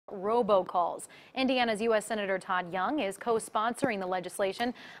Robocalls. Indiana's U.S. Senator Todd Young is co-sponsoring the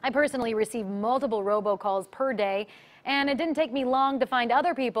legislation. I personally receive multiple robocalls per day, and it didn't take me long to find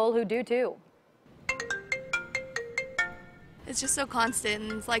other people who do too. It's just so constant,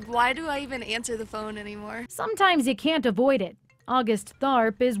 and it's like, why do I even answer the phone anymore? Sometimes you can't avoid it. August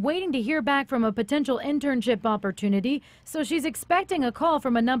Tharp is waiting to hear back from a potential internship opportunity, so she's expecting a call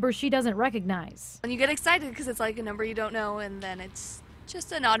from a number she doesn't recognize. And you get excited because it's like a number you don't know, and then it's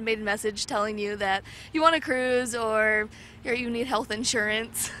just an automated message telling you that you want to cruise or you need health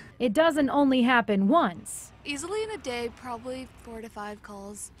insurance. It doesn't only happen once. Easily in a day, probably 4 to 5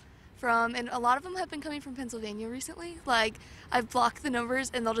 calls and a lot of them have been coming from Pennsylvania recently. Like, I've blocked the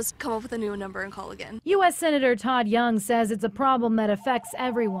numbers and they'll just come up with a new number and call again. U.S. Senator Todd Young says it's a problem that affects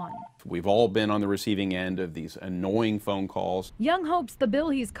everyone. We've all been on the receiving end of these annoying phone calls. Young hopes the bill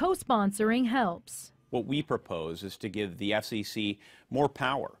he's co-sponsoring helps. What we propose is to give the FCC more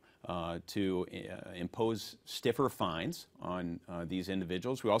power to impose stiffer fines on these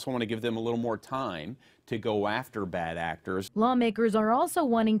individuals. We also want to give them a little more time to go after bad actors. Lawmakers are also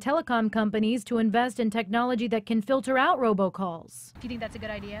wanting telecom companies to invest in technology that can filter out robocalls. Do you think that's a good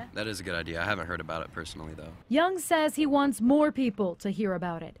idea? That is a good idea. I haven't heard about it personally, though. Young says he wants more people to hear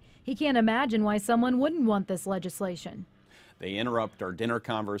about it. He can't imagine why someone wouldn't want this legislation. They interrupt our dinner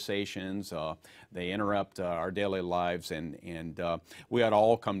conversations, they interrupt our daily lives, and we ought to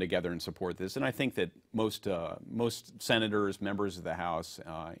all come together and support this. And I think that most senators, members of the House,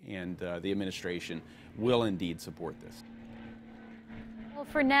 and the administration will indeed support this. Well,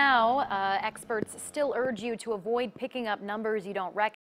 for now, experts still urge you to avoid picking up numbers you don't recognize.